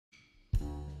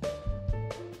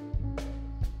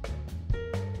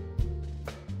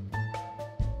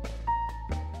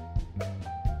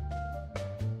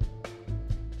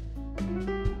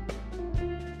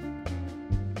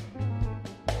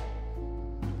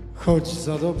Choć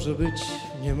za dobrze być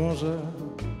nie może,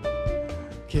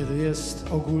 kiedy jest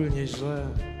ogólnie źle.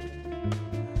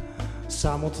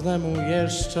 Samotnemu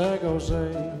jeszcze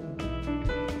gorzej,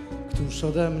 któż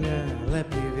ode mnie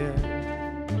lepiej wie.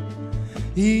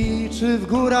 I czy w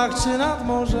górach, czy nad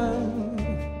morzem,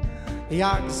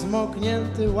 jak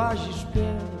zmoknięty łazisz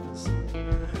pies.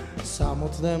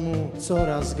 Samotnemu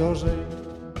coraz gorzej,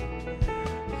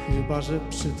 chyba że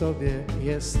przy tobie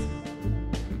jest.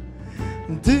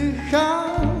 Dycha,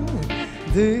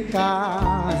 dycha,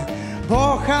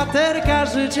 bohaterka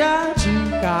życia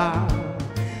cicha.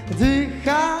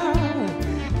 Dycha,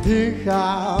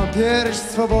 dycha, pierś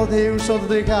swobodnie już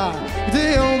oddycha,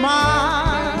 gdy ją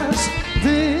masz.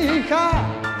 Dycha,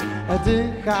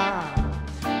 dycha,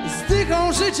 z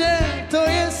dychą życie to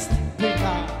jest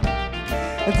dycha.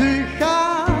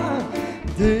 Dycha,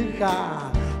 dycha,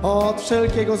 od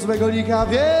wszelkiego złego licha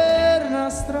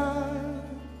wierna straż.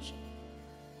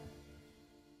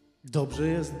 Dobrze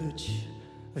jest być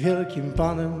wielkim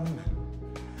panem,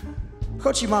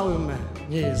 choć i małym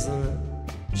nie jest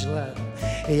źle.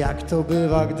 Jak to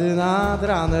bywa, gdy nad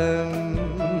ranem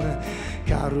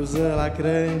karuzela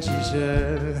kręci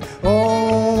się.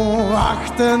 O, ach,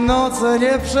 te noce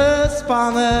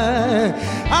nieprzespane,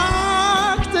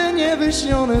 ach, te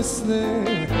niewyśnione sny.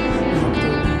 Jak to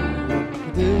było,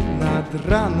 gdy nad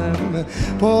ranem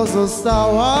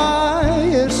pozostała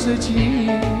jeszcze ci.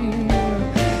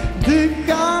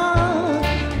 Dycha,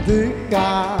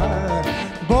 dycha,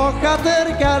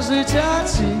 bohaterka życia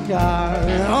cicha.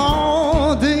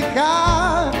 O,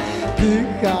 dycha,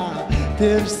 dycha,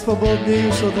 pierś swobodnie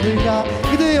już oddycha,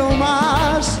 gdy ją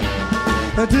masz.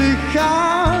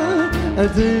 Dycha,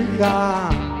 dycha,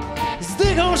 z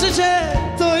dychą życie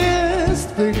to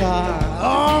jest pycha.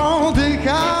 O,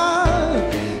 dycha,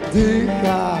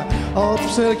 dycha, od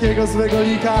wszelkiego złego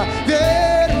licha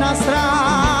wierna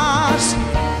straż.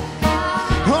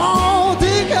 O,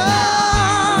 dycha,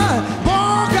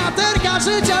 bohaterka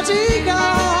życia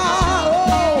cicha.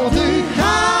 O,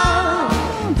 dycha,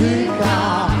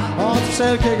 dycha, od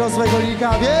wszelkiego złego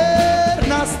licha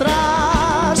wierna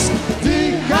straż.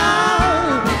 Dycha,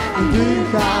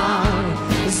 dycha,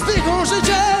 z dychą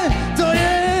życie to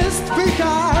jest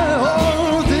pycha.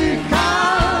 O,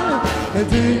 dycha,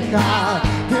 dycha,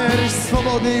 pierś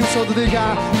swobodnie już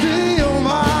oddycha,